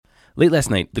Late last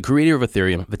night, the creator of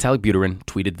Ethereum, Vitalik Buterin,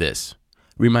 tweeted this.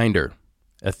 Reminder,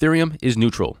 Ethereum is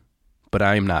neutral, but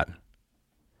I am not.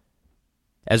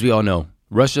 As we all know,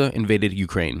 Russia invaded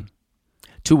Ukraine,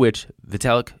 to which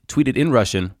Vitalik tweeted in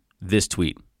Russian this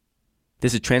tweet.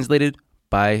 This is translated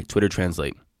by Twitter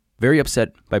Translate. Very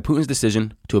upset by Putin's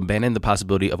decision to abandon the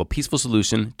possibility of a peaceful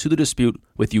solution to the dispute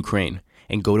with Ukraine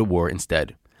and go to war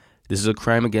instead. This is a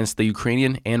crime against the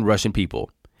Ukrainian and Russian people.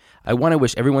 I want to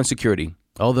wish everyone security,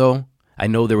 although I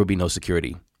know there will be no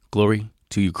security. Glory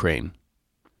to Ukraine.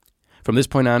 From this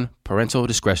point on, parental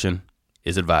discretion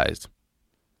is advised.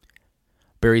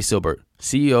 Barry Silbert,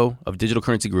 CEO of Digital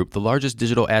Currency Group, the largest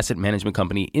digital asset management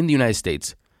company in the United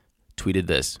States, tweeted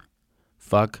this.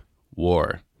 Fuck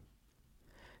war.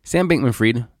 Sam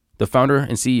Bankman-Fried, the founder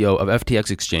and CEO of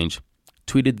FTX Exchange,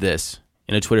 tweeted this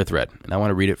in a Twitter thread, and I want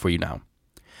to read it for you now.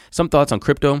 Some thoughts on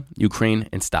crypto, Ukraine,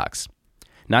 and stocks.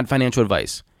 Not financial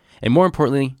advice. And more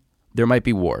importantly, there might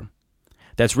be war.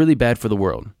 That's really bad for the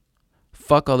world.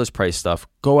 Fuck all this price stuff.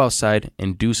 Go outside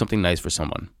and do something nice for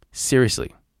someone.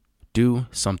 Seriously, do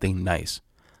something nice.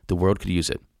 The world could use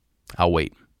it. I'll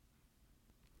wait.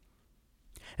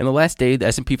 In the last day, the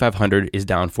S&P 500 is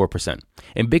down 4%,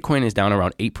 and Bitcoin is down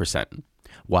around 8%.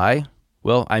 Why?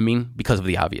 Well, I mean, because of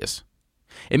the obvious.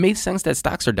 It makes sense that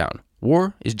stocks are down.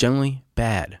 War is generally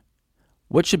bad.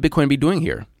 What should Bitcoin be doing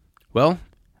here? Well,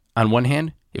 on one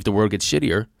hand, if the world gets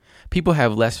shittier, people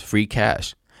have less free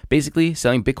cash, basically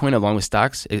selling Bitcoin along with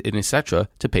stocks and etc.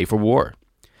 to pay for war.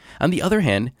 On the other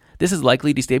hand, this is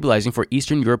likely destabilizing for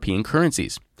Eastern European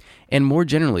currencies, and more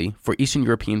generally for Eastern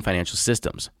European financial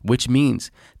systems, which means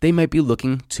they might be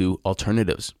looking to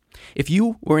alternatives. If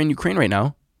you were in Ukraine right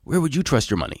now, where would you trust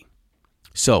your money?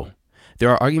 So, there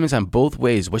are arguments on both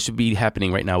ways what should be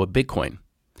happening right now with Bitcoin.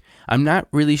 I'm not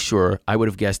really sure I would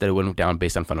have guessed that it went down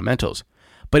based on fundamentals,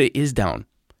 but it is down,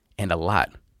 and a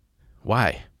lot.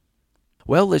 Why?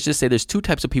 Well, let's just say there's two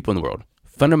types of people in the world,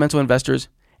 fundamental investors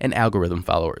and algorithm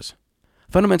followers.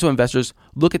 Fundamental investors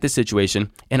look at this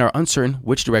situation and are uncertain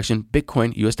which direction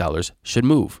Bitcoin US dollars should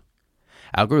move.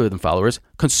 Algorithm followers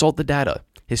consult the data.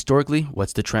 Historically,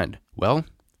 what's the trend? Well,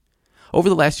 over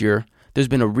the last year, there's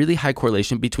been a really high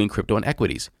correlation between crypto and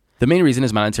equities. The main reason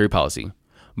is monetary policy.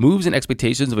 Moves in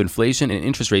expectations of inflation and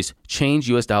interest rates change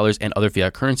US dollars and other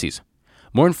fiat currencies.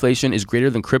 More inflation is greater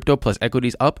than crypto plus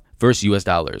equities up versus US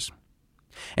dollars.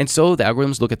 And so the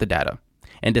algorithms look at the data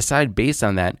and decide based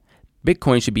on that,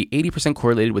 Bitcoin should be 80%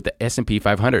 correlated with the S&P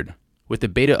 500 with a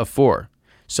beta of 4.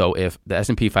 So if the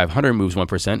S&P 500 moves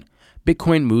 1%,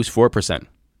 Bitcoin moves 4%.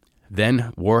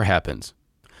 Then war happens.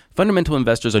 Fundamental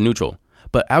investors are neutral,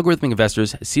 but algorithmic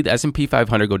investors see the S&P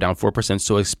 500 go down 4%,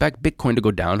 so expect Bitcoin to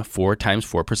go down 4 times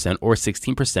 4% or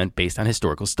 16% based on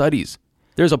historical studies.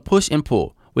 There's a push and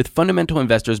pull with fundamental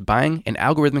investors buying and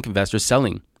algorithmic investors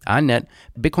selling. On net,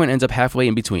 Bitcoin ends up halfway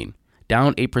in between,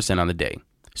 down 8% on the day.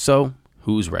 So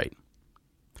who's right?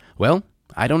 Well,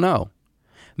 I don't know.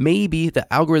 Maybe the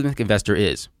algorithmic investor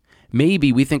is.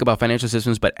 Maybe we think about financial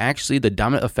systems, but actually the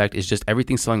dominant effect is just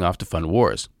everything selling off to fund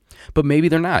wars. But maybe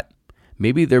they're not.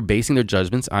 Maybe they're basing their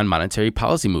judgments on monetary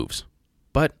policy moves.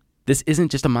 But this isn't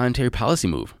just a monetary policy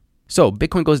move. So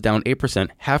Bitcoin goes down 8%,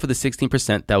 half of the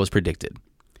 16% that was predicted.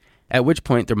 At which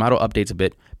point their model updates a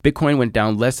bit, Bitcoin went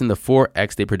down less than the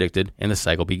 4x they predicted, and the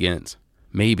cycle begins.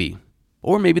 Maybe.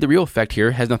 Or maybe the real effect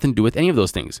here has nothing to do with any of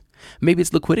those things. Maybe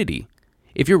it's liquidity.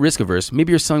 If you're risk averse,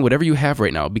 maybe you're selling whatever you have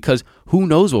right now because who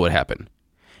knows what would happen.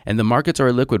 And the markets are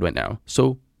illiquid right now,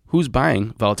 so who's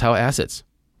buying volatile assets?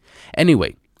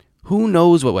 Anyway, who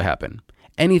knows what will happen?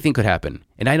 Anything could happen,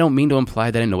 and I don't mean to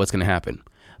imply that I know what's going to happen.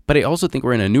 But I also think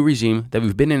we're in a new regime that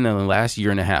we've been in the last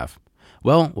year and a half.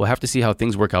 Well, we'll have to see how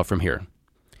things work out from here.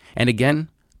 And again,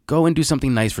 go and do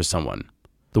something nice for someone.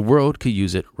 The world could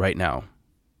use it right now.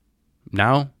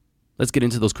 Now, let's get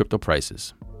into those crypto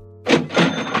prices.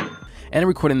 And I'm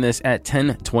recording this at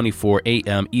 10:24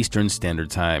 a.m. Eastern Standard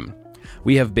Time.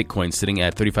 We have Bitcoin sitting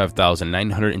at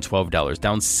 $35,912,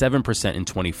 down 7% in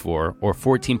 24, or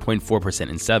 14.4%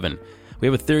 in 7. We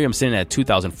have Ethereum sitting at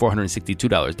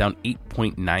 $2,462, down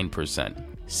 8.9%,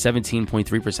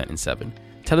 17.3% in 7.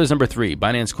 Tether's number 3,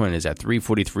 Binance Coin, is at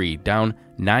 $343, down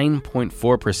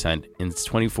 9.4% in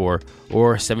 24,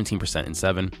 or 17% in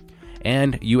 7.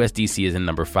 And USDC is in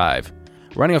number 5.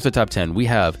 Running off the top 10, we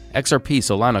have XRP,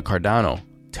 Solana, Cardano,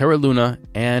 Terra Luna,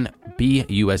 and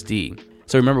BUSD.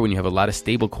 So remember, when you have a lot of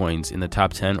stable coins in the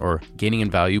top 10 or gaining in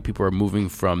value, people are moving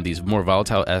from these more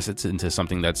volatile assets into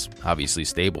something that's obviously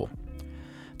stable.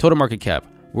 Total market cap,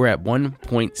 we're at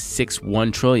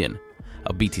 1.61 trillion,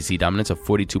 a BTC dominance of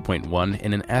 42.1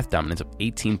 and an ETH dominance of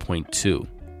 18.2.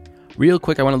 Real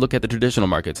quick, I want to look at the traditional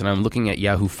markets, and I'm looking at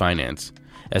Yahoo Finance.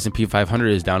 S&P 500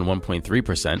 is down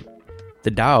 1.3%.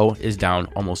 The Dow is down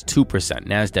almost 2%.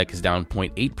 NASDAQ is down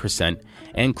 0.8%.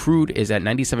 And crude is at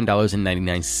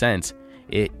 $97.99.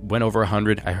 It went over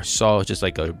 100. I saw just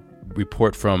like a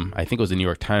report from, I think it was the New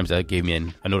York Times, that gave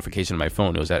me a notification on my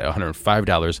phone. It was at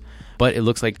 $105. But it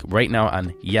looks like right now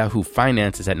on Yahoo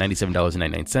Finance it's at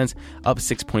 $97.99, up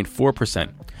 6.4%.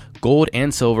 Gold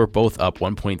and silver both up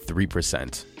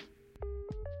 1.3%.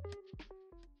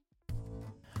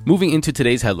 Moving into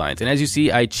today's headlines, and as you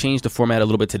see, I changed the format a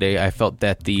little bit today. I felt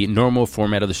that the normal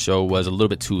format of the show was a little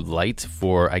bit too light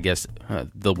for, I guess,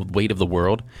 the weight of the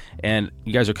world. And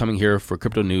you guys are coming here for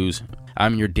crypto news.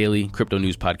 I'm your daily crypto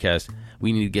news podcast.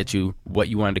 We need to get you what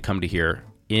you wanted to come to hear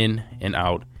in and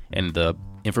out, and the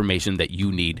information that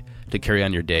you need to carry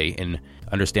on your day and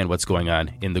understand what's going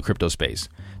on in the crypto space.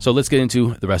 So let's get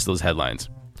into the rest of those headlines.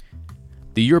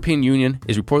 The European Union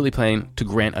is reportedly planning to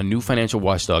grant a new financial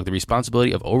watchdog the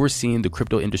responsibility of overseeing the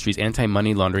crypto industry's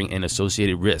anti-money laundering and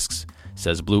associated risks,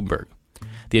 says Bloomberg.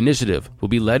 The initiative will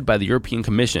be led by the European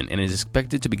Commission and is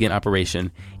expected to begin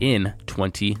operation in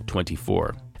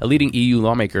 2024. A leading EU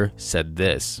lawmaker said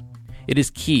this: "It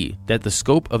is key that the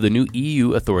scope of the new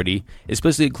EU authority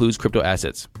explicitly includes crypto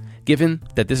assets, given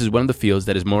that this is one of the fields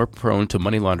that is more prone to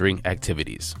money laundering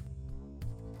activities."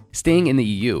 Staying in the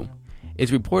EU,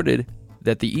 it's reported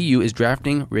that the EU is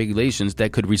drafting regulations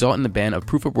that could result in the ban of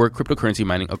proof-of-work cryptocurrency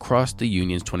mining across the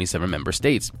Union's 27 member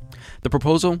states. The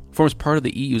proposal forms part of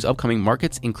the EU's upcoming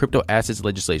Markets in Crypto Assets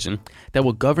legislation that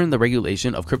will govern the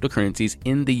regulation of cryptocurrencies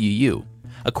in the EU.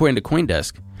 According to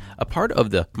CoinDesk, a part of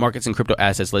the Markets in Crypto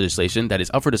Assets legislation that is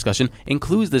up for discussion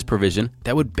includes this provision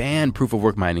that would ban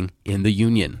proof-of-work mining in the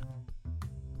Union.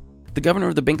 The governor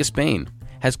of the Bank of Spain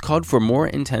has called for more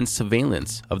intense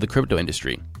surveillance of the crypto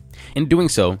industry. In doing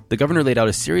so, the governor laid out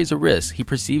a series of risks he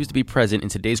perceives to be present in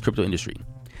today's crypto industry.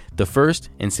 The first,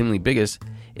 and seemingly biggest,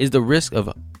 is the risk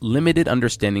of limited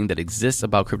understanding that exists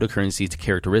about cryptocurrency's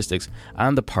characteristics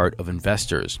on the part of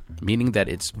investors, meaning that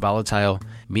it's volatile,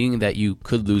 meaning that you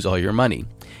could lose all your money.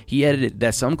 He added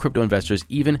that some crypto investors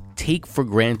even take for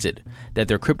granted that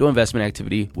their crypto investment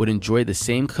activity would enjoy the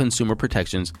same consumer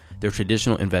protections their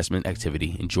traditional investment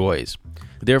activity enjoys.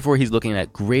 Therefore, he's looking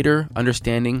at greater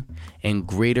understanding and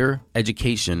greater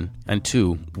education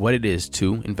into what it is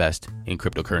to invest in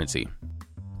cryptocurrency.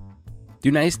 The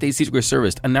United States Secret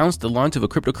Service announced the launch of a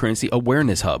cryptocurrency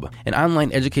awareness hub, an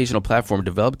online educational platform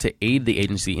developed to aid the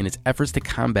agency in its efforts to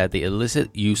combat the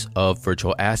illicit use of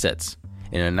virtual assets.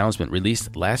 In an announcement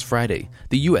released last Friday,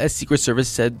 the U.S. Secret Service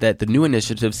said that the new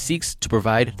initiative seeks to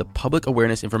provide the public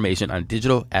awareness information on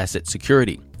digital asset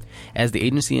security, as the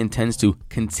agency intends to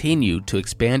continue to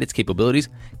expand its capabilities,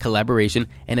 collaboration,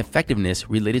 and effectiveness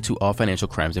related to all financial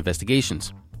crimes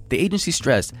investigations. The agency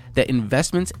stressed that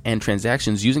investments and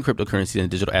transactions using cryptocurrencies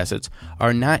and digital assets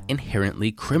are not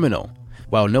inherently criminal,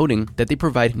 while noting that they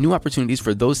provide new opportunities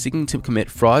for those seeking to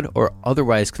commit fraud or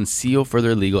otherwise conceal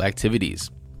further illegal activities.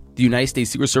 The United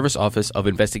States Secret Service Office of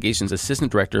Investigations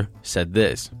Assistant Director said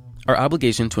this: "Our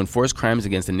obligation to enforce crimes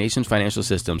against the nation's financial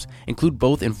systems include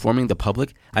both informing the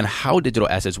public on how digital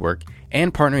assets work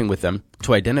and partnering with them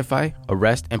to identify,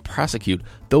 arrest, and prosecute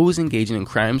those engaging in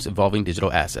crimes involving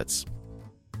digital assets."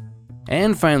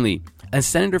 And finally, a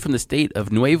senator from the state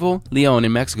of Nuevo León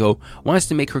in Mexico wants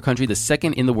to make her country the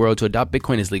second in the world to adopt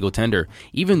Bitcoin as legal tender,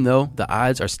 even though the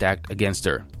odds are stacked against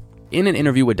her. In an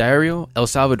interview with Diario El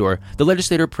Salvador, the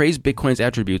legislator praised Bitcoin's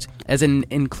attributes as an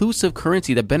inclusive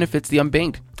currency that benefits the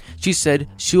unbanked. She said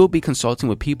she will be consulting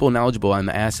with people knowledgeable on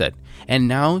the asset, and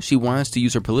now she wants to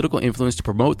use her political influence to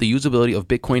promote the usability of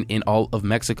Bitcoin in all of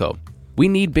Mexico. "We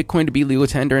need Bitcoin to be legal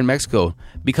tender in Mexico,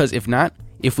 because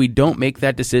if we don't make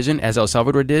that decision as El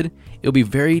Salvador did, it'll be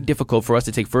very difficult for us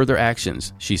to take further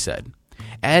actions," she said,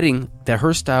 adding that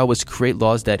her style was to create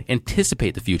laws that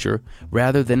anticipate the future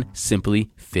rather than simply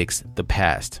fix the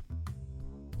past.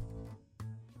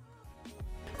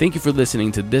 Thank you for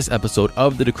listening to this episode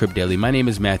of the Decrypt Daily. My name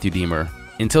is Matthew Deemer.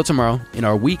 Until tomorrow, in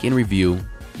our week in review,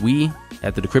 we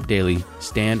at the Decrypt Daily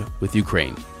stand with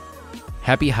Ukraine.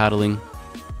 Happy hodling,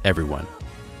 everyone.